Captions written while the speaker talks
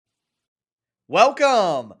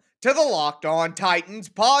Welcome to the Locked On Titans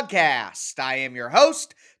podcast. I am your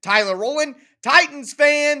host, Tyler Rowland. Titans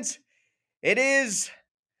fans, it is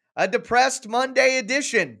a depressed Monday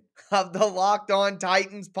edition of the Locked On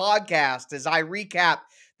Titans podcast as I recap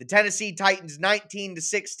the Tennessee Titans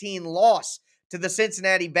 19-16 loss to the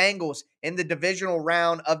Cincinnati Bengals in the divisional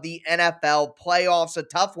round of the NFL playoffs. A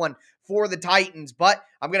tough one for the Titans, but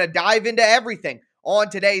I'm going to dive into everything on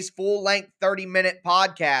today's full-length 30-minute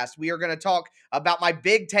podcast. We are going to talk about my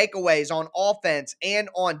big takeaways on offense and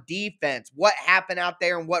on defense, what happened out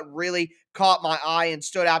there and what really caught my eye and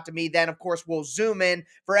stood out to me. Then, of course, we'll zoom in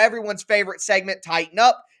for everyone's favorite segment, Tighten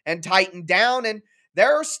Up and Tighten Down. And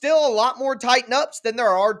there are still a lot more Tighten Ups than there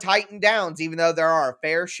are Tighten Downs, even though there are a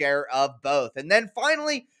fair share of both. And then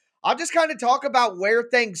finally, I'll just kind of talk about where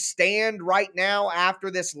things stand right now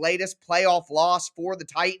after this latest playoff loss for the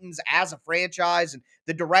Titans as a franchise and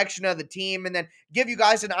the direction of the team, and then give you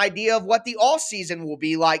guys an idea of what the offseason will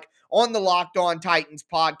be like on the Locked On Titans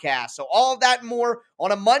podcast. So all of that and more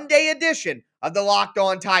on a Monday edition of the Locked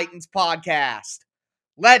On Titans podcast.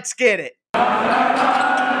 Let's get it. You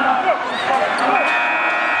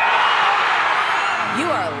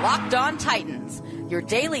are Locked On Titans, your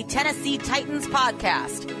daily Tennessee Titans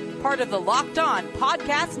podcast, part of the Locked On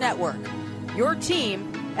Podcast Network, your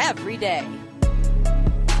team every day.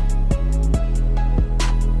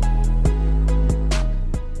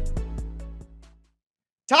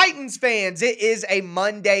 Titans fans, it is a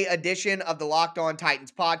Monday edition of the Locked On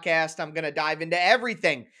Titans podcast. I'm going to dive into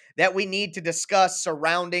everything that we need to discuss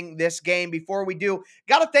surrounding this game. Before we do,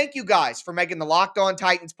 got to thank you guys for making the Locked On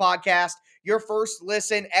Titans podcast your first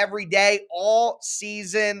listen every day, all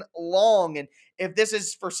season long. And if this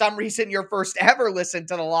is for some reason your first ever listen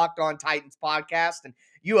to the Locked On Titans podcast and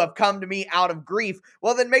you have come to me out of grief,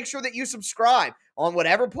 well, then make sure that you subscribe on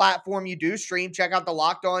whatever platform you do stream. Check out the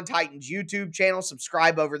Locked On Titans YouTube channel.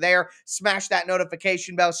 Subscribe over there. Smash that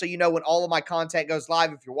notification bell so you know when all of my content goes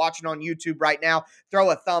live. If you're watching on YouTube right now,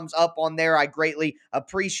 throw a thumbs up on there. I greatly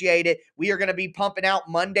appreciate it. We are going to be pumping out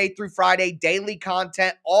Monday through Friday daily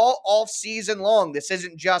content all off season long. This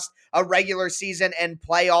isn't just a regular season and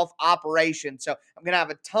playoff operation. So I'm going to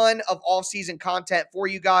have a ton of off-season content for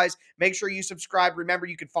you guys. Make sure you subscribe. Remember,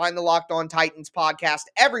 you can find the Locked On Titans podcast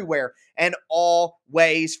everywhere and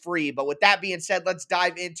always free. But with that being said, let's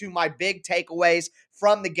dive into my big takeaways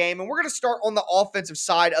from the game. And we're going to start on the offensive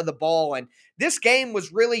side of the ball. And this game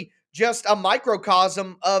was really just a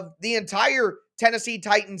microcosm of the entire Tennessee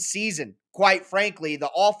Titans season. Quite frankly, the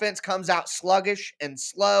offense comes out sluggish and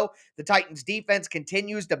slow. The Titans defense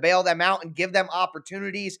continues to bail them out and give them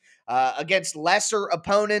opportunities against lesser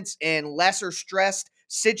opponents and lesser stressed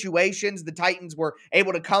situations. The Titans were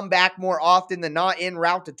able to come back more often than not en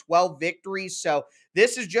route to 12 victories. So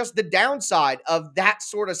this is just the downside of that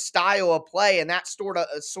sort of style of play and that sort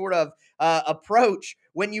of approach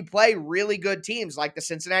when you play really good teams like the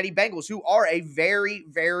Cincinnati Bengals, who are a very,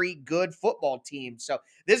 very good football team. So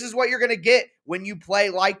this is what you're going to get when you play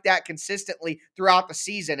like that consistently throughout the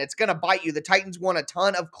season. It's going to bite you. The Titans won a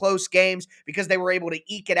ton of close games because they were able to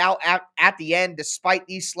eke it out at the end despite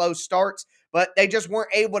these slow starts, but they just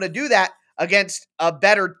weren't able to do that against a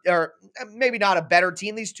better, or maybe not a better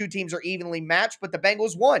team. These two teams are evenly matched, but the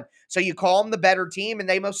Bengals won. So you call them the better team, and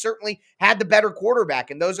they most certainly had the better quarterback,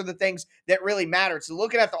 and those are the things that really mattered. So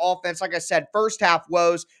looking at the offense, like I said, first half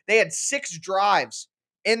woes. They had 6 drives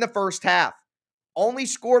in the first half. Only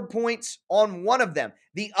scored points on one of them.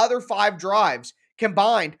 The other 5 drives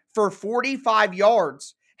combined for 45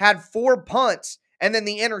 yards, had 4 punts, and then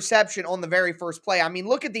the interception on the very first play. I mean,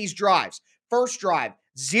 look at these drives. First drive,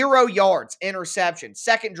 0 yards, interception.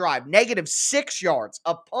 Second drive, -6 yards,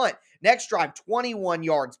 a punt. Next drive, 21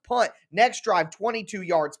 yards, punt. Next drive, 22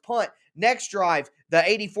 yards, punt. Next drive, the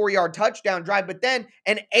 84-yard touchdown drive, but then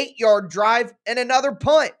an 8-yard drive and another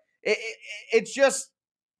punt. It's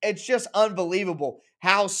just unbelievable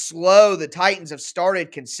how slow the Titans have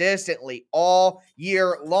started consistently all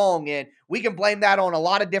year long. And we can blame that on a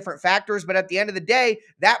lot of different factors, but at the end of the day,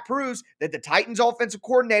 that proves that the Titans offensive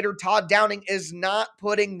coordinator, Todd Downing, is not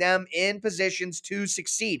putting them in positions to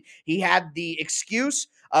succeed. He had the excuse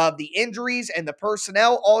of the injuries and the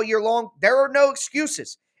personnel all year long. There are no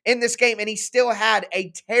excuses in this game, and he still had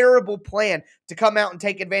a terrible plan to come out and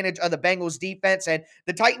take advantage of the Bengals defense, and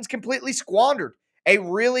the Titans completely squandered a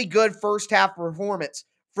really good first half performance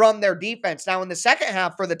from their defense. Now, in the second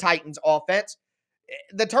half for the Titans offense,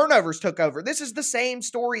 the turnovers took over. This is the same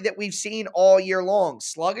story that we've seen all year long.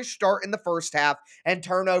 Sluggish start in the first half and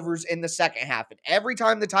turnovers in the second half. And every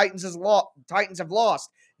time the Titans have lost,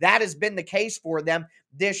 that has been the case for them.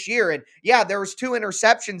 this year. And yeah, there was 2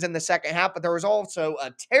 interceptions in the second half, but there was also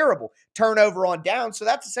a terrible turnover on down. So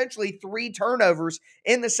that's essentially 3 turnovers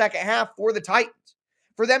in the second half for the Titans.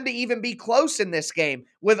 For them to even be close in this game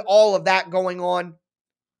with all of that going on,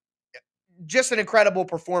 just an incredible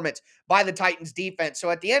performance by the Titans defense. So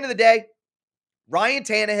at the end of the day, Ryan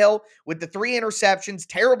Tannehill with the 3 interceptions,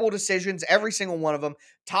 terrible decisions, every single one of them.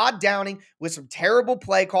 Todd Downing with some terrible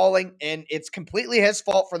play calling, and it's completely his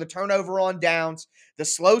fault for the turnover on downs, the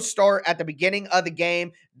slow start at the beginning of the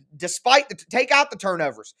game. Despite take out the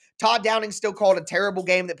turnovers, Todd Downing still called a terrible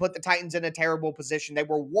game that put the Titans in a terrible position. They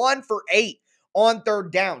were 1 for 8 on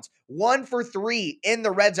third downs, 1 for 3 in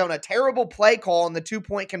the red zone, a terrible play call on the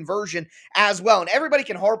 2-point conversion as well. And everybody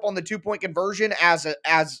can harp on the 2-point conversion as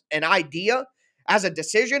an idea, as a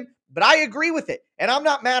decision, but I agree with it. And I'm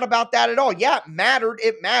not mad about that at all. Yeah,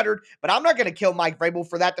 it mattered, but I'm not going to kill Mike Vrabel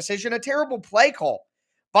for that decision. A terrible play call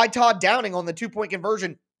by Todd Downing on the 2-point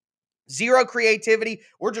conversion. Zero creativity.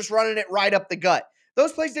 We're just running it right up the gut.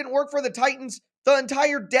 Those plays didn't work for the Titans the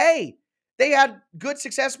entire day. They had good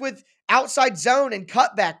success with outside zone and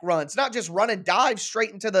cutback runs, not just run and dive straight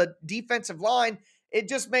into the defensive line. It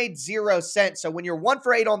just made zero sense. So when you're 1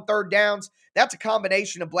 for 8 on third downs, that's a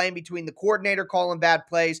combination of blame between the coordinator calling bad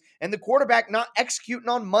plays and the quarterback not executing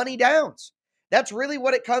on money downs. That's really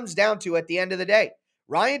what it comes down to at the end of the day.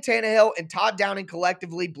 Ryan Tannehill and Todd Downing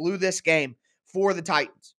collectively blew this game for the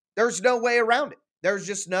Titans. There's no way around it. There's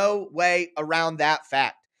just no way around that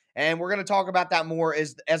fact. And we're going to talk about that more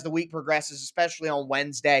as the week progresses, especially on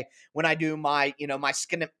Wednesday when I do my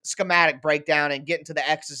schematic breakdown and get into the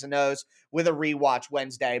X's and O's with a rewatch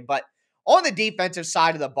Wednesday. But on the defensive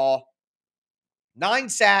side of the ball, 9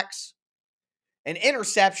 sacks, an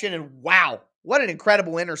interception, and wow, what an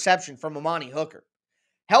incredible interception from Amani Hooker.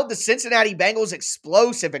 Held the Cincinnati Bengals'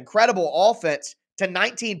 explosive, incredible offense to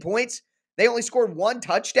 19 points. They only scored 1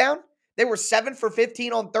 touchdown. They were 7 for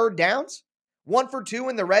 15 on third downs, 1 for 2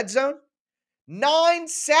 in the red zone. 9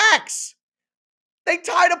 sacks. They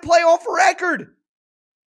tied a playoff record.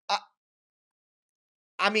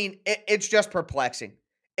 I mean, it's just perplexing.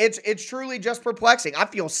 It's truly just perplexing. I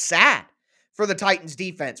feel sad for the Titans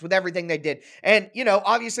defense with everything they did. And,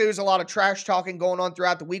 obviously there's a lot of trash talking going on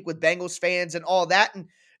throughout the week with Bengals fans and all that. And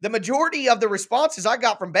the majority of the responses I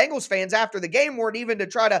got from Bengals fans after the game weren't even to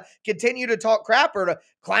try to continue to talk crap or to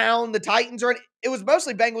clown the Titans. It was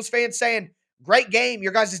mostly Bengals fans saying, great game.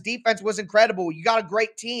 Your guys' defense was incredible. You got a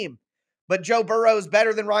great team. But Joe Burrow is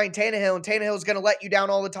better than Ryan Tannehill, and Tannehill is going to let you down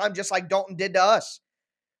all the time, just like Dalton did to us.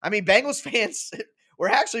 I mean, Bengals fans were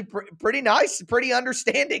actually pretty nice, pretty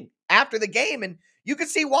understanding after the game, and you can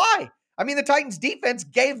see why. I mean, the Titans defense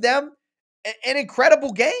gave them an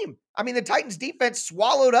incredible game. I mean, the Titans defense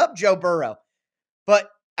swallowed up Joe Burrow. But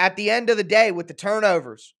at the end of the day, with the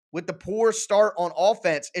turnovers, with the poor start on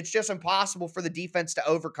offense, it's just impossible for the defense to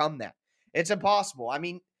overcome that. It's impossible. I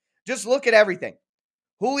mean, just look at everything.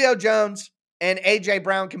 Julio Jones and A.J.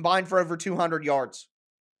 Brown combined for over 200 yards.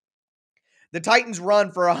 The Titans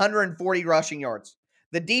run for 140 rushing yards.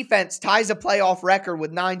 The defense ties a playoff record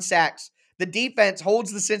with 9 sacks. The defense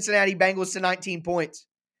holds the Cincinnati Bengals to 19 points.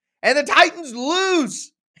 And the Titans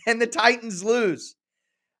lose.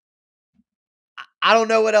 I don't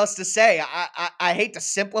know what else to say. I hate to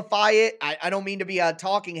simplify it. I don't mean to be a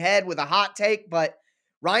talking head with a hot take, but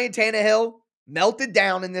Ryan Tannehill melted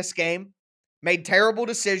down in this game, made terrible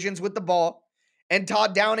decisions with the ball, and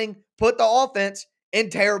Todd Downing put the offense in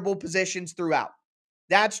terrible positions throughout.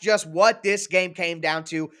 That's just what this game came down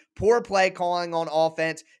to. Poor play calling on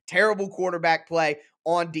offense, terrible quarterback play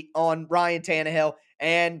on Ryan Tannehill,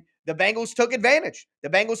 and the Bengals took advantage.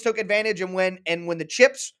 And when the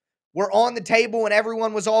chips were on the table and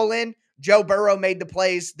everyone was all in, Joe Burrow made the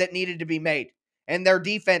plays that needed to be made, and their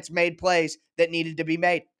defense made plays that needed to be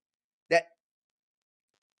made.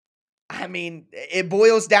 It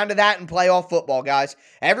boils down to that in playoff football, guys.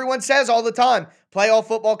 Everyone says all the time, playoff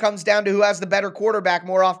football comes down to who has the better quarterback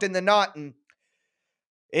more often than not. And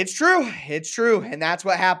it's true. And that's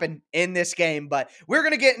what happened in this game. But we're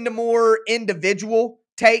going to get into more individual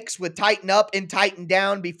takes with Tighten Up and Tighten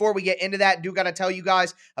Down. Before we get into that, I do got to tell you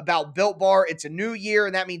guys about Built Bar. It's a new year,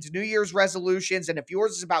 and that means New Year's resolutions. And if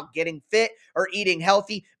yours is about getting fit or eating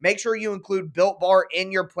healthy, make sure you include Built Bar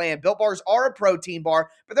in your plan. Built Bars are a protein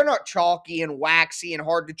bar, but they're not chalky and waxy and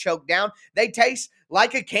hard to choke down. They taste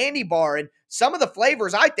like a candy bar, and some of the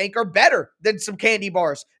flavors I think are better than some candy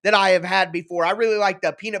bars that I have had before. I really like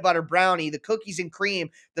the peanut butter brownie, the cookies and cream,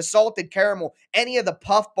 the salted caramel. Any of the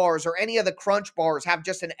puff bars or any of the crunch bars have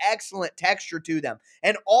just an excellent texture to them.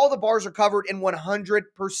 And all the bars are covered in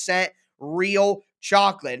 100% real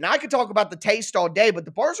chocolate. And I could talk about the taste all day, but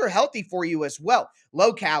the bars are healthy for you as well.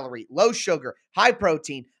 Low calorie, low sugar, high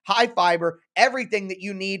protein, high fiber, everything that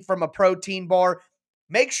you need from a protein bar.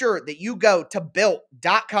 Make sure that you go to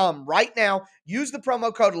built.com right now. Use the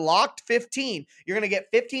promo code LOCKED15. You're going to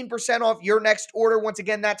get 15% off your next order. Once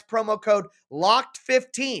again, that's promo code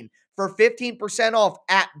LOCKED15 for 15% off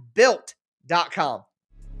at built.com.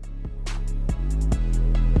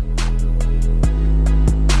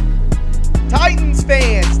 Titans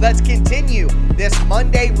fans, let's continue this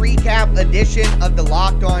Monday recap edition of the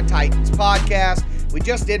Locked On Titans podcast. We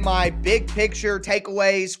just did my big picture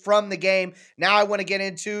takeaways from the game. Now I want to get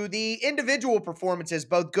into the individual performances,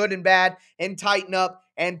 both good and bad, and tighten up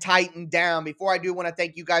and tighten down. Before I do, I want to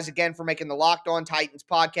thank you guys again for making the Locked On Titans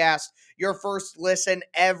podcast your first listen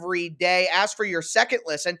every day. As for your second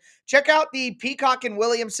listen, check out the Peacock and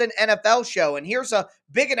Williamson NFL show. And here's a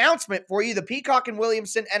big announcement for you. The Peacock and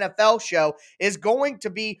Williamson NFL show is going to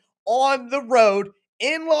be on the road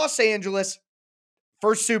in Los Angeles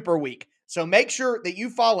for Super Week. So make sure that you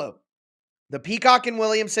follow the Peacock and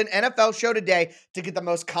Williamson NFL show today to get the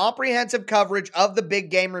most comprehensive coverage of the big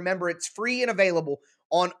game. Remember, it's free and available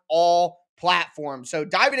on all platforms. So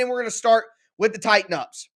diving in, we're going to start with the Tighten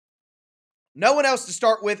Ups. No one else to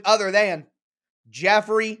start with other than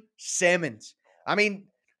Jeffrey Simmons. I mean,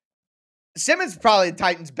 Simmons is probably the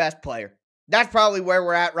Titans' best player. That's probably where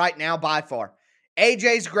we're at right now by far.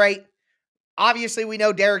 AJ's great. Obviously, we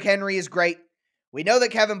know Derrick Henry is great. We know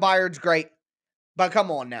that Kevin Byard's great, but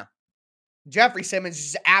come on now. Jeffrey Simmons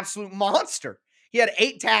is an absolute monster. He had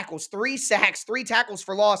 8 tackles, 3 sacks, 3 tackles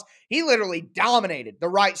for loss. He literally dominated the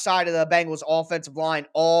right side of the Bengals offensive line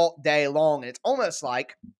all day long. And it's almost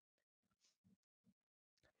like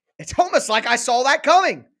I saw that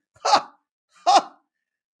coming.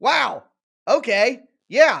 Wow. Okay.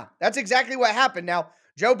 Yeah, that's exactly what happened. Now,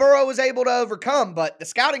 Joe Burrow was able to overcome, but the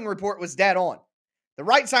scouting report was dead on. The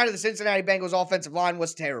right side of the Cincinnati Bengals offensive line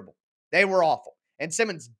was terrible. They were awful. And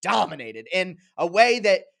Simmons dominated in a way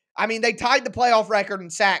that, I mean, they tied the playoff record in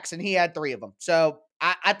sacks, and he had 3 of them. So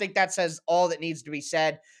I think that says all that needs to be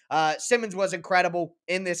said. Simmons was incredible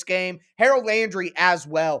in this game. Harold Landry as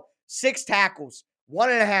well. 6 tackles,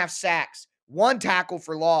 1.5 sacks, 1 tackle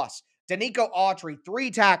for loss. Danico Autry,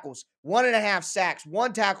 3 tackles, 1.5 sacks,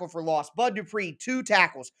 1 tackle for loss. Bud Dupree, 2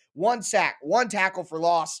 tackles, 1 sack, 1 tackle for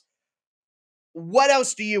loss. What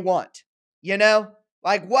else do you want? You know?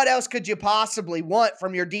 Like, what else could you possibly want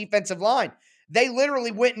from your defensive line? They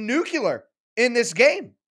literally went nuclear in this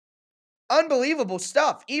game. Unbelievable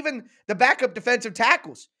stuff. Even the backup defensive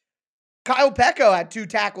tackles. Kyle Pecco had 2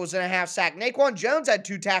 tackles and a half sack. Naquan Jones had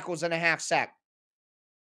 2 tackles and a half sack.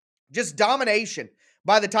 Just domination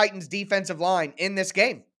by the Titans defensive line in this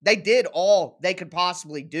game. They did all they could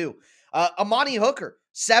possibly do. Amani Hooker,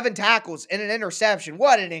 7 tackles and an interception.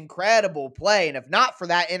 What an incredible play. And if not for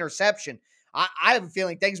that interception, I have a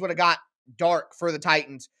feeling things would have got dark for the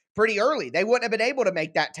Titans pretty early. They wouldn't have been able to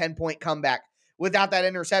make that 10-point comeback without that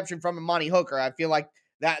interception from Amani Hooker. I feel like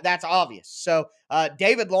that's obvious. So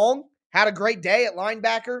David Long had a great day at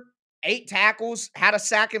linebacker. 8 tackles, had a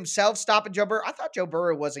sack himself, stopping Joe Burrow. I thought Joe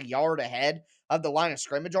Burrow was a yard ahead of the line of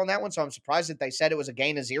scrimmage on that one, so I'm surprised that they said it was a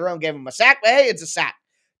gain of 0 and gave him a sack. But hey, it's a sack.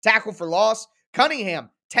 Tackle for loss. Cunningham,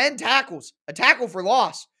 10 tackles, a tackle for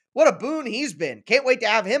loss. What a boon he's been. Can't wait to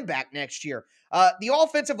have him back next year. The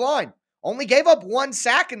offensive line only gave up 1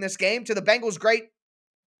 sack in this game to the Bengals' great,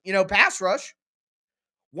 pass rush.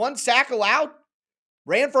 1 sack allowed.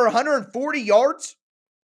 Ran for 140 yards.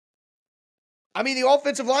 I mean, the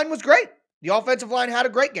offensive line was great. The offensive line had a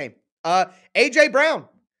great game. A.J. Brown,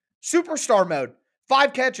 superstar mode.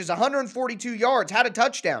 5 catches, 142 yards, had a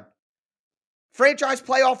touchdown. Franchise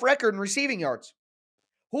playoff record in receiving yards.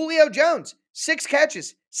 Julio Jones, 6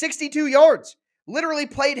 catches, 62 yards. Literally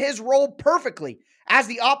played his role perfectly as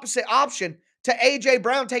the opposite option to A.J.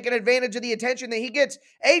 Brown, taking advantage of the attention that he gets.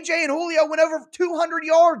 A.J. and Julio went over 200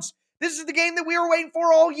 yards. This is the game that we were waiting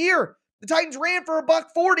for all year. The Titans ran for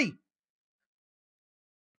 $140.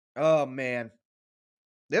 Oh, man.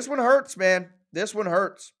 This one hurts, man. This one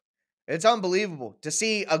hurts. It's unbelievable to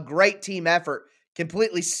see a great team effort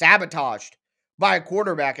completely sabotaged by a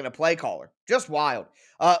quarterback and a play caller. Just wild.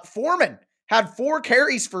 Foreman had 4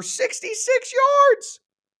 carries for 66 yards.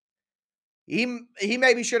 He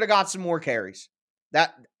maybe should have got some more carries.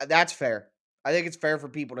 That's fair. I think it's fair for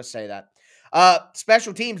people to say that.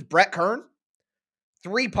 Special teams, Brett Kern,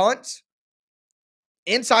 3 punts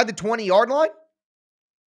inside the 20-yard line.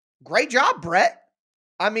 Great job, Brett.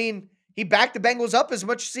 I mean, he backed the Bengals up as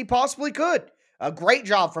much as he possibly could. A great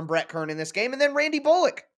job from Brett Kern in this game. And then Randy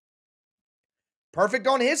Bullock. Perfect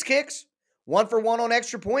on his kicks. 1 for 1 on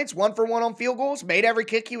extra points, 1 for 1 on field goals, made every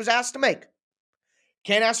kick he was asked to make.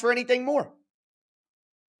 Can't ask for anything more.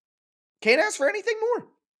 Can't ask for anything more.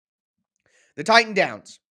 The Titan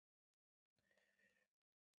Downs.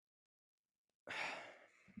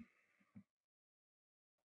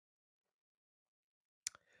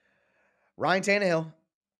 Ryan Tannehill,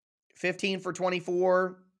 15 for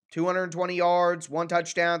 24, 220 yards, 1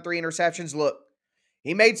 touchdown, 3 interceptions. Look,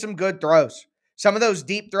 he made some good throws. Some of those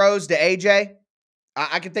deep throws to AJ,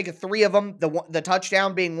 I can think of 3 of them, the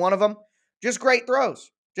touchdown being one of them. Just great throws,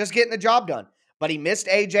 just getting the job done. But he missed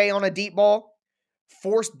AJ on a deep ball,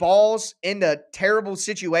 forced balls into terrible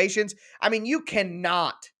situations. I mean, you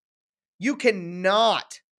cannot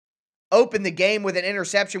open the game with an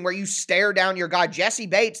interception where you stare down your guy. Jesse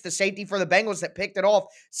Bates, the safety for the Bengals that picked it off,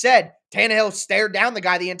 said Tannehill stared down the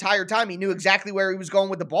guy the entire time. He knew exactly where he was going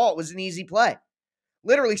with the ball. It was an easy play.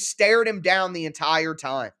 Literally stared him down the entire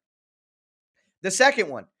time. The second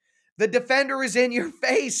one, the defender is in your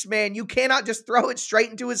face, man. You cannot just throw it straight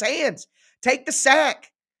into his hands. Take the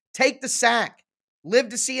sack. Take the sack. Live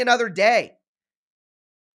to see another day.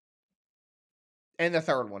 And the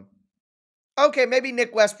third one. Okay, maybe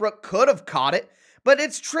Nick Westbrook could have caught it, but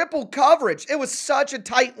it's triple coverage. It was such a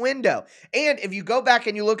tight window. And if you go back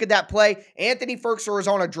and you look at that play, Anthony Firkser is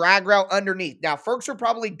on a drag route underneath. Now, Firkser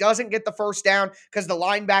probably doesn't get the first down because the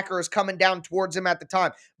linebacker is coming down towards him at the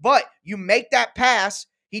time. But you make that pass,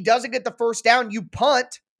 he doesn't get the first down, you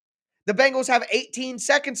punt. The Bengals have 18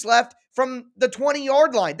 seconds left from the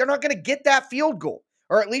 20-yard line. They're not going to get that field goal,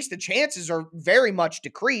 or at least the chances are very much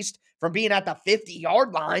decreased from being at the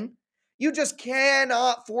 50-yard line. You just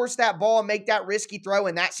cannot force that ball and make that risky throw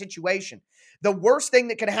in that situation. The worst thing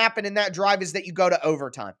that can happen in that drive is that you go to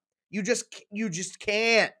overtime. You just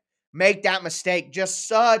can't make that mistake. Just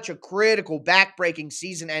such a critical, back-breaking,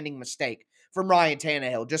 season-ending mistake from Ryan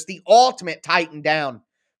Tannehill. Just the ultimate Titan down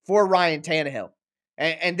for Ryan Tannehill.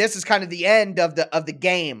 And this is kind of the end of the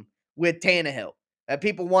game with Tannehill.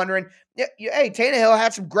 People wondering, hey, Tannehill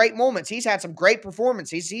had some great moments. He's had some great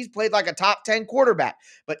performances. He's played like a top 10 quarterback.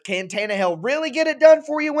 But can Tannehill really get it done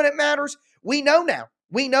for you when it matters? We know now.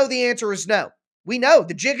 We know the answer is no. We know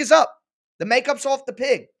the jig is up. The makeup's off the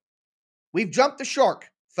pig. We've jumped the shark,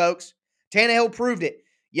 folks. Tannehill proved it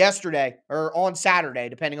yesterday or on Saturday,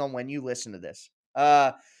 depending on when you listen to this.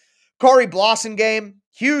 Corey Blasingame,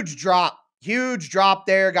 huge drop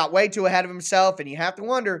there. Got way too ahead of himself, and you have to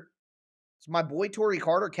wonder, does my boy Torrey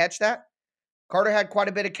Carter catch that? Carter had quite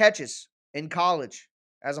a bit of catches in college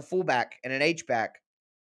as a fullback and an H-back.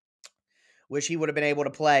 Wish he would have been able to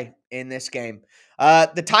play in this game.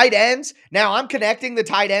 The tight ends. Now, I'm connecting the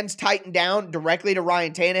tight ends tightened down directly to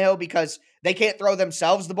Ryan Tannehill because they can't throw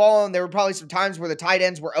themselves the ball, and there were probably some times where the tight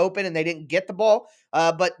ends were open and they didn't get the ball.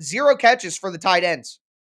 But 0 catches for the tight ends.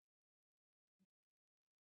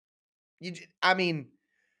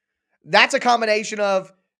 That's a combination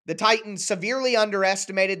of the Titans severely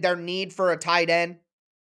underestimated their need for a tight end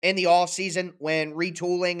in the offseason when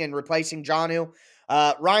retooling and replacing Jonnu.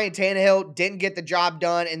 Ryan Tannehill didn't get the job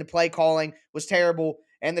done, and the play calling was terrible,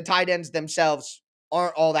 and the tight ends themselves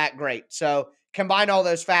aren't all that great. So combine all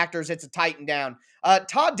those factors, it's a Titan down.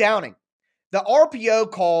 Todd Downing, the RPO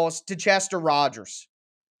calls to Chester Rogers.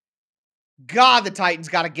 God, the Titans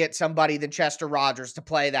got to get somebody than Chester Rogers to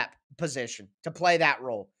play that position, to play that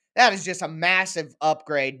role. That is just a massive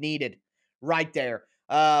upgrade needed right there.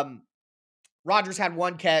 Rogers had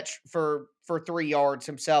 1 catch for 3 yards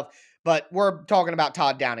himself, but we're talking about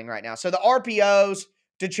Todd Downing right now. So the RPOs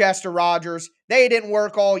to Chester Rogers, they didn't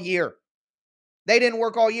work all year. I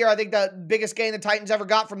think the biggest gain the Titans ever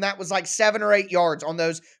got from that was like 7 or 8 yards on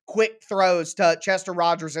those quick throws to Chester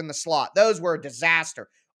Rogers in the slot. Those were a disaster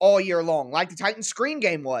all year long, like the Titans screen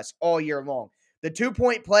game was all year long. The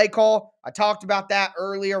 2-point play call, I talked about that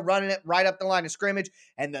earlier, running it right up the line of scrimmage,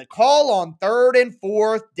 and the call on 3rd and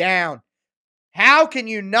 4th down. How can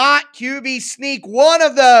you not QB sneak one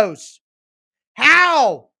of those?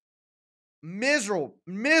 How?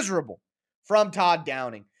 Miserable from Todd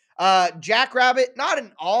Downing. Jackrabbit, not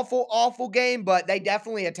an awful game, but they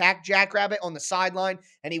definitely attacked Jackrabbit on the sideline,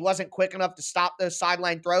 and he wasn't quick enough to stop those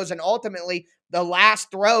sideline throws. And ultimately, the last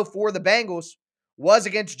throw for the Bengals was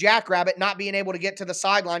against Jackrabbit, not being able to get to the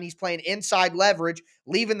sideline. He's playing inside leverage,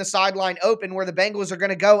 leaving the sideline open where the Bengals are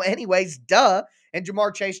going to go anyways, duh. And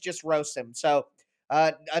Jamar Chase just roasts him. So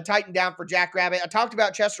a Titan down for Jackrabbit. I talked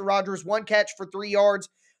about Chester Rogers, 1 catch for 3 yards.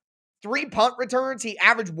 3 punt returns. He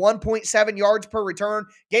averaged 1.7 yards per return,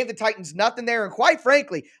 gave the Titans nothing there. And quite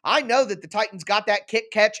frankly, I know that the Titans got that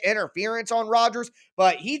kick-catch interference on Rodgers,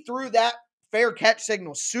 but he threw that fair catch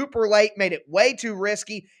signal super late, made it way too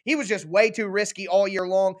risky. He was just way too risky all year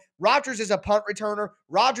long. Rodgers is a punt returner.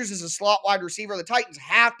 Rodgers is a slot wide receiver. The Titans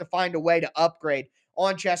have to find a way to upgrade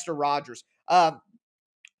on Chester Rodgers.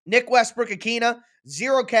 Nick Westbrook-Ikhine,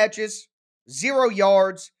 0 catches, 0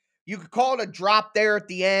 yards. You could call it a drop there at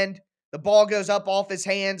the end. The ball goes up off his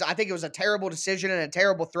hands. I think it was a terrible decision and a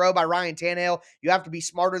terrible throw by Ryan Tannehill. You have to be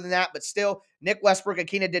smarter than that, but still, Nick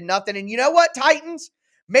Westbrook-Ikhine did nothing. And you know what, Titans?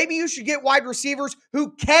 Maybe you should get wide receivers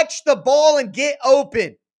who catch the ball and get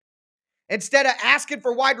open instead of asking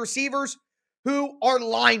for wide receivers who are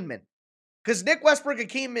linemen. Because Nick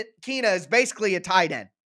Westbrook-Ikhine is basically a tight end,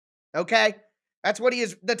 okay? That's what he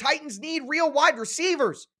is. The Titans need real wide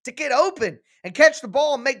receivers to get open and catch the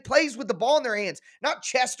ball and make plays with the ball in their hands, not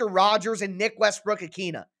Chester Rodgers and Nick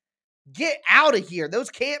Westbrook-Ikhine. Get out of here. Those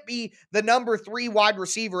can't be the number 3 wide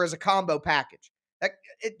receiver as a combo package.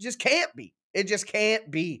 It just can't be. It just can't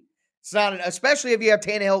be. It's not, especially if you have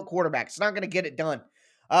Tannehill at quarterback. It's not going to get it done.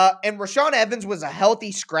 And Rashaan Evans was a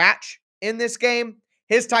healthy scratch in this game.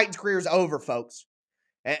 His Titans career is over, folks.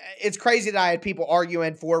 It's crazy that I had people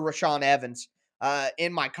arguing for Rashaan Evans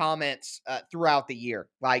in my comments throughout the year.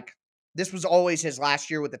 Like, this was always his last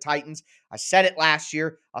year with the Titans. I said it last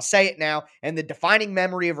year. I'll say it now. And the defining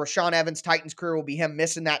memory of Rashaan Evans' Titans career will be him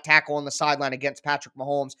missing that tackle on the sideline against Patrick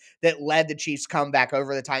Mahomes that led the Chiefs' comeback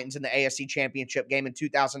over the Titans in the AFC Championship game in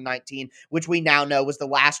 2019, which we now know was the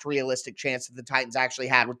last realistic chance that the Titans actually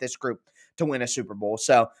had with this group to win a Super Bowl.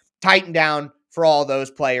 So, Titan down for all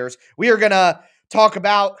those players. We are going to talk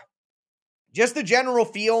about just the general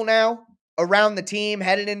feel now around the team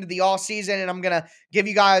headed into the offseason, and I'm going to give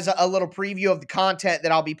you guys a little preview of the content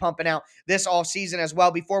that I'll be pumping out this offseason as well.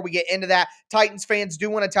 Before we get into that, Titans fans, do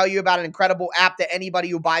want to tell you about an incredible app that anybody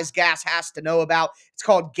who buys gas has to know about. It's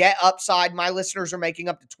called Get Upside. My listeners are making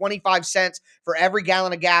up to 25 cents for every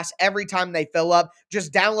gallon of gas every time they fill up.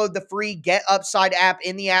 Just download the free Get Upside app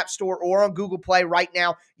in the App Store or on Google Play right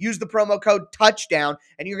now. Use the promo code TOUCHDOWN,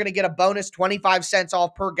 and you're going to get a bonus 25 cents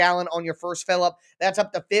off per gallon on your first fill up. That's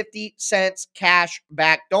up to 50 cents cash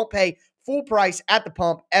back. Don't pay full price at the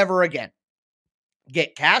pump ever again.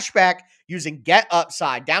 Get cash back using Get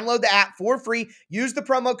Upside. Download the app for free. Use the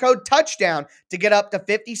promo code TOUCHDOWN to get up to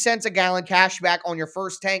 50 cents a gallon cash back on your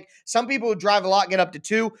first tank. Some people who drive a lot get up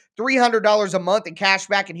to $300 a month in cash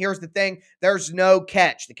back. And here's the thing, there's no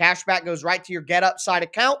catch. The cash back goes right to your Get Upside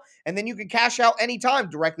account, and then you can cash out anytime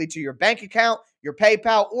directly to your bank account, your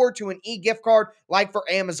PayPal, or to an e-gift card like for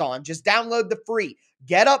Amazon. Just download the free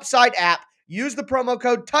Get Upside app. Use the promo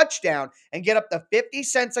code TOUCHDOWN and get up to 50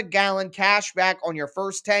 cents a gallon cash back on your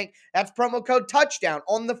first tank. That's promo code TOUCHDOWN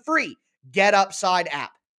on the free Get Upside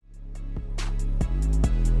app.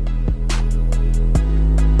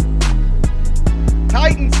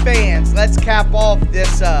 Titans fans, let's cap off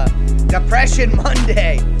this Depression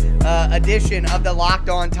Monday edition of the Locked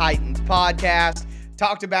On Titans podcast.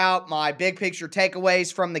 Talked about my big picture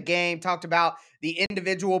takeaways from the game. Talked about the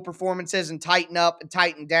individual performances and tighten up and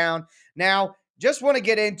tighten down. Now, just want to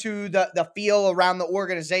get into the feel around the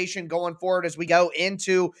organization going forward as we go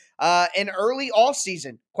into an early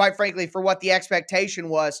offseason, quite frankly, for what the expectation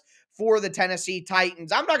was for the Tennessee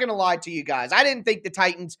Titans. I'm not going to lie to you guys. I didn't think the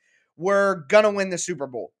Titans were going to win the Super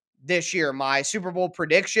Bowl this year. My Super Bowl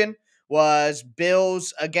prediction was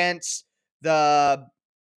Bills against the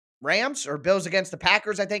Rams or Bills against the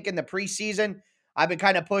Packers, I think, in the preseason. I've been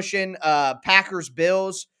kind of pushing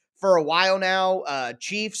Packers-Bills for a while now.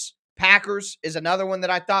 Chiefs-Packers is another one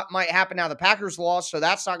that I thought might happen. Now, the Packers lost, so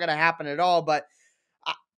that's not going to happen at all. But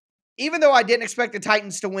even though I didn't expect the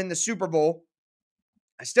Titans to win the Super Bowl,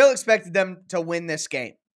 I still expected them to win this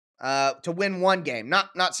game, to win one game.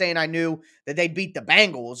 Not saying I knew that they'd beat the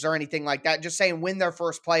Bengals or anything like that, just saying win their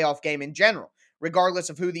first playoff game in general, regardless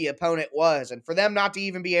of who the opponent was. And for them not to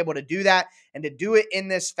even be able to do that and to do it in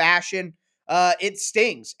this fashion, it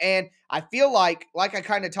stings. And I feel like I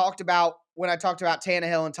kind of talked about when I talked about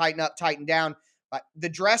Tannehill and tighten up, tighten down, the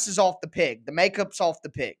dress is off the pig. The makeup's off the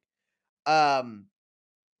pig.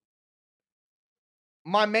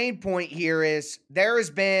 My main point here is there has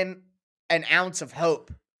been an ounce of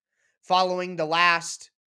hope following the last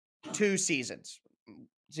 2 seasons.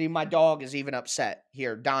 See, my dog is even upset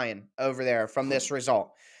here, dying over there from this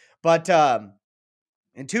result. But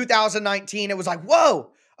in 2019, it was like,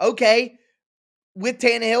 whoa, okay, with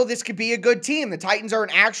Tannehill, this could be a good team. The Titans are an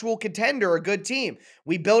actual contender, a good team.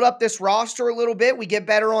 We build up this roster a little bit. We get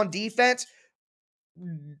better on defense.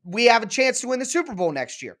 We have a chance to win the Super Bowl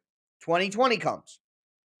next year. 2020 comes.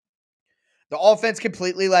 The offense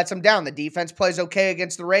completely lets them down. The defense plays okay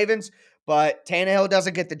against the Ravens, But Tannehill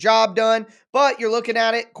doesn't get the job done. But you're looking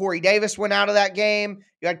at it. Corey Davis went out of that game.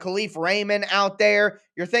 You had Khalif Raymond out there.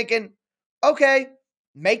 You're thinking, okay,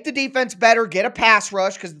 make the defense better, get a pass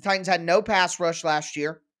rush, because the Titans had no pass rush last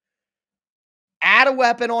year. Add a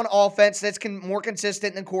weapon on offense that's more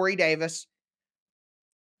consistent than Corey Davis.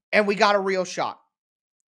 And we got a real shot.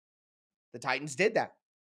 The Titans did that.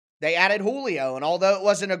 They added Julio, and although it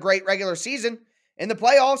wasn't a great regular season, in the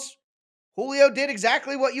playoffs, Julio did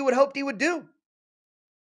exactly what you would hoped he would do.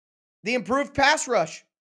 The improved pass rush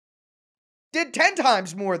did 10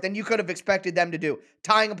 times more than you could have expected them to do,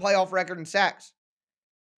 tying a playoff record in sacks.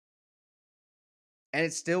 And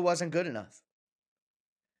it still wasn't good enough.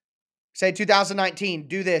 Say 2019,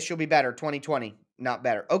 do this, you'll be better. 2020, not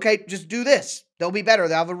better. Okay, just do this. They'll be better.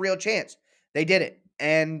 They'll have a real chance. They did it.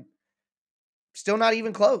 And still not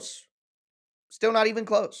even close. Still not even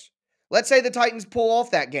close. Let's say the Titans pull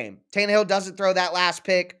off that game. Tannehill doesn't throw that last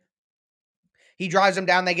pick. He drives them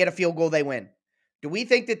down. They get a field goal. They win. Do we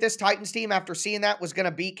think that this Titans team, after seeing that, was going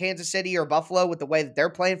to beat Kansas City or Buffalo with the way that they're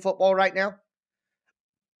playing football right now?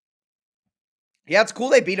 Yeah, it's cool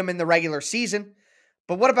they beat them in the regular season.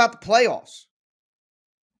 But what about the playoffs?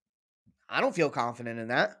 I don't feel confident in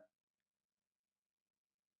that.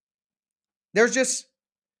 There's just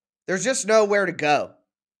nowhere to go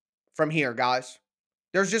from here, guys.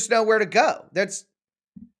 There's just nowhere to go.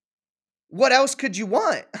 What else could you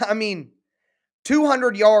want? I mean,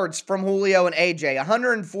 200 yards from Julio and AJ,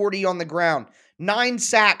 140 on the ground, 9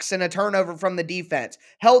 sacks and a turnover from the defense,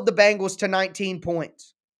 held the Bengals to 19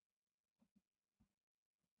 points.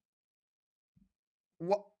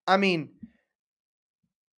 What? I mean,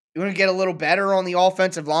 you want to get a little better on the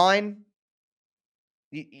offensive line?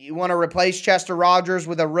 You want to replace Chester Rogers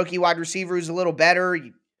with a rookie wide receiver who's a little better?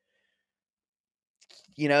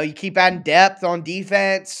 You keep adding depth on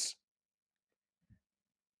defense.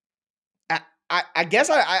 I guess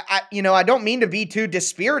I don't mean to be too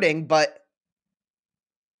dispiriting, but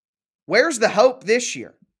where's the hope this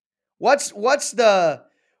year? What's the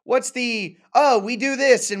we do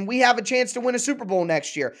this and we have a chance to win a Super Bowl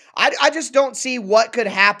next year? I just don't see what could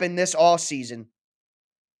happen this offseason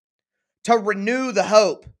to renew the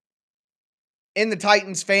hope in the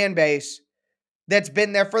Titans fan base that's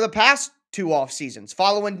been there for the past 2 off seasons,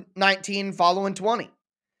 following 19, following 20.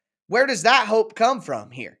 Where does that hope come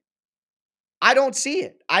from here? I don't see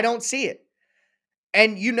it.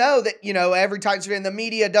 And every Titans fan, the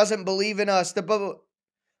media doesn't believe in us. The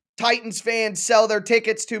Titans fans sell their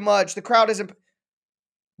tickets too much. The crowd isn't.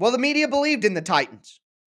 Well, the media believed in the Titans.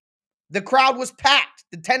 The crowd was packed.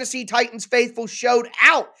 The Tennessee Titans faithful showed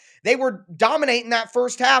out. They were dominating that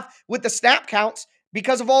first half with the snap counts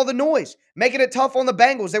because of all the noise, making it tough on the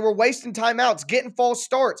Bengals. They were wasting timeouts, getting false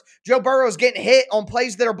starts. Joe Burrow's getting hit on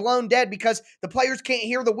plays that are blown dead because the players can't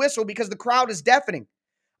hear the whistle because the crowd is deafening.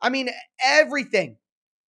 I mean, everything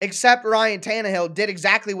except Ryan Tannehill did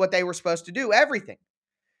exactly what they were supposed to do. Everything.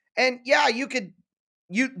 And yeah,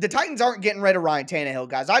 the Titans aren't getting rid of Ryan Tannehill,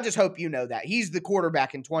 guys. I just hope you know that. He's the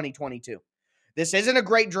quarterback in 2022. This isn't a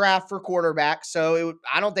great draft for quarterbacks, so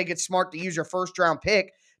I don't think it's smart to use your first-round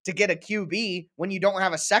pick to get a QB when you don't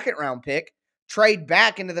have a second-round pick. Trade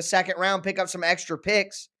back into the second round, pick up some extra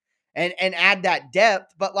picks, and add that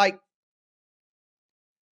depth. But,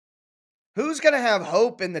 who's going to have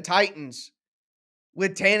hope in the Titans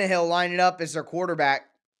with Tannehill lining up as their quarterback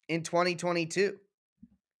in 2022?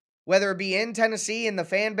 Whether it be in Tennessee, in the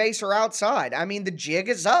fan base, or outside. I mean, the jig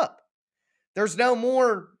is up. There's no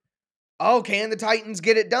more, can the Titans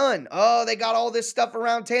get it done? Oh, they got all this stuff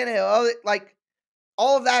around Tannehill.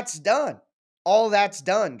 All of that's done. All that's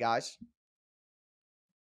done, guys.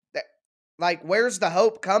 Where's the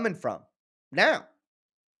hope coming from now?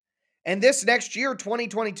 And this next year,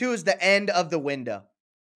 2022, is the end of the window.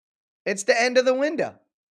 It's the end of the window.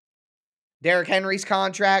 Derrick Henry's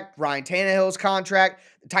contract, Ryan Tannehill's contract.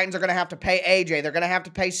 The Titans are going to have to pay AJ. They're going to have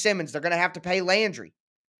to pay Simmons. They're going to have to pay Landry.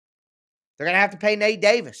 They're going to have to pay Nate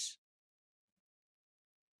Davis.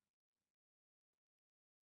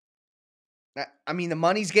 I mean, the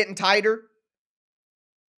money's getting tighter.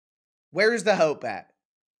 Where's the hope at?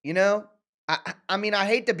 I mean, I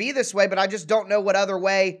hate to be this way, but I just don't know what other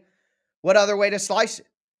way to slice it.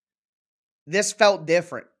 This felt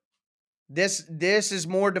different. This is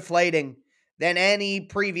more deflating than any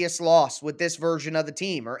previous loss with this version of the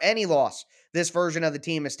team, or any loss this version of the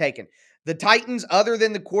team has taken. The Titans, other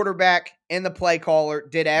than the quarterback and the play caller,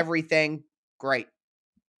 did everything great.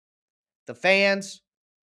 The fans,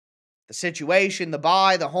 the situation, the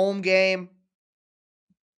bye, the home game,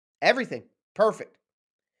 everything perfect.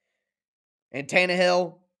 And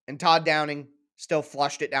Tannehill and Todd Downing still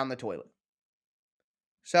flushed it down the toilet.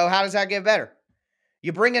 So how does that get better?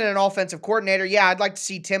 You bring in an offensive coordinator. Yeah, I'd like to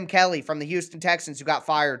see Tim Kelly from the Houston Texans, who got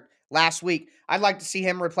fired last week. I'd like to see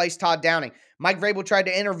him replace Todd Downing. Mike Vrabel tried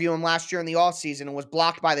to interview him last year in the offseason and was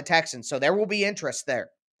blocked by the Texans, so there will be interest there.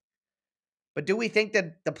 But do we think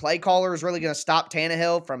that the play caller is really going to stop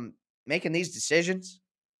Tannehill from making these decisions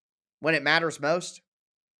when it matters most?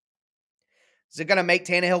 Is it going to make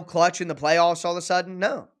Tannehill clutch in the playoffs all of a sudden?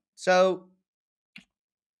 No. So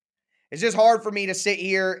it's just hard for me to sit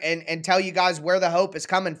here and tell you guys where the hope is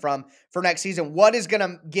coming from for next season. What is going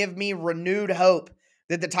to give me renewed hope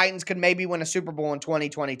that the Titans could maybe win a Super Bowl in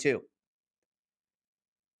 2022?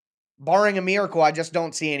 Barring a miracle, I just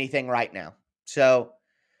don't see anything right now. So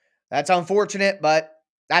that's unfortunate, but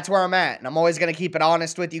that's where I'm at. And I'm always going to keep it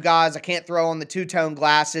honest with you guys. I can't throw on the two-tone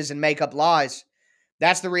glasses and make up lies.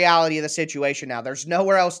 That's the reality of the situation now. There's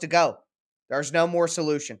nowhere else to go. There's no more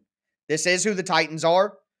solution. This is who the Titans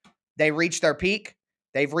are. They reached their peak.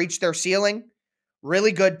 They've reached their ceiling.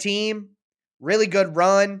 Really good team. Really good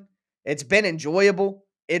run. It's been enjoyable.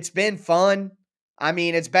 It's been fun. I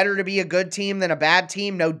mean, it's better to be a good team than a bad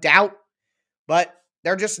team, no doubt. But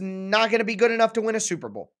they're just not going to be good enough to win a Super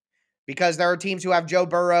Bowl because there are teams who have Joe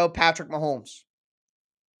Burrow, Patrick Mahomes.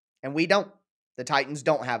 And we don't. The Titans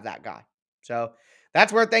don't have that guy. So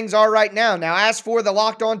that's where things are right now. Now, as for the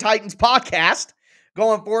Locked On Titans podcast,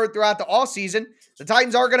 going forward throughout the offseason, the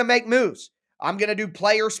Titans are going to make moves. I'm going to do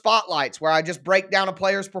player spotlights where I just break down a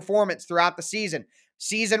player's performance throughout the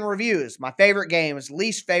season reviews, my favorite games,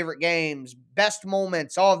 least favorite games, best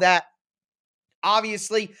moments, all of that.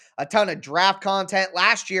 Obviously, a ton of draft content.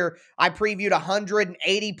 Last year, I previewed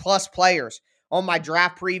 180 plus players on my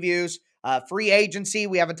draft previews. Free agency,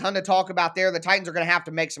 we have a ton to talk about there. The Titans are going to have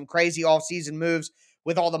to make some crazy offseason moves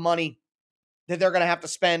with all the money that they're going to have to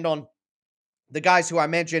spend on the guys who I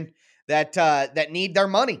mentioned that need their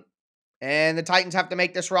money. And the Titans have to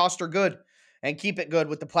make this roster good and keep it good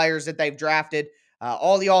with the players that they've drafted.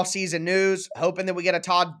 All the all-season news, hoping that we get a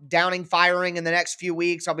Todd Downing firing in the next few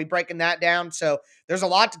weeks. I'll be breaking that down. So there's a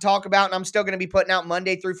lot to talk about, and I'm still going to be putting out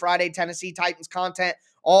Monday through Friday Tennessee Titans content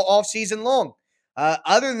all off-season long.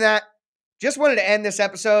 Other than that, just wanted to end this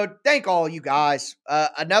episode. Thank all you guys.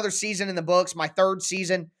 Another season in the books, my third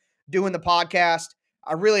season doing the podcast.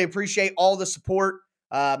 I really appreciate all the support,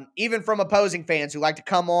 even from opposing fans who like to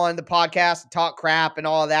come on the podcast and talk crap and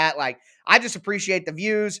all of that. Like, I just appreciate the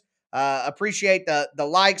views, appreciate the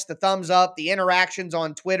likes, the thumbs up, the interactions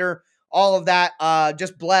on Twitter, all of that.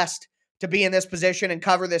 Just blessed to be in this position and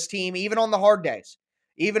cover this team, even on the hard days,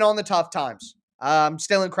 even on the tough times. I'm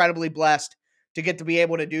still incredibly blessed to get to be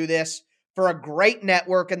able to do this for a great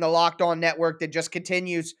network in the Locked On Network that just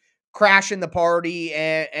continues crashing the party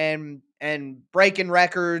and breaking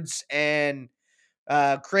records and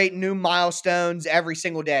creating new milestones every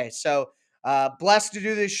single day. So blessed to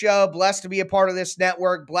do this show, blessed to be a part of this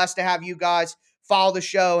network, blessed to have you guys follow the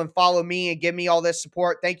show and follow me and give me all this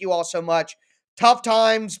support. Thank you all so much. Tough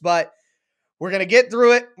times, but we're going to get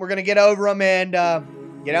through it. We're going to get over them. And,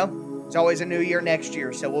 it's always a new year next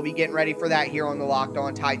year. So we'll be getting ready for that here on the Locked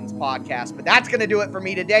On Titans podcast. But that's going to do it for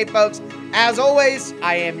me today, folks. As always,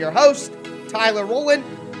 I am your host, Tyler Rowland,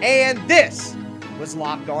 and this was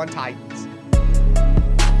Locked On Titans.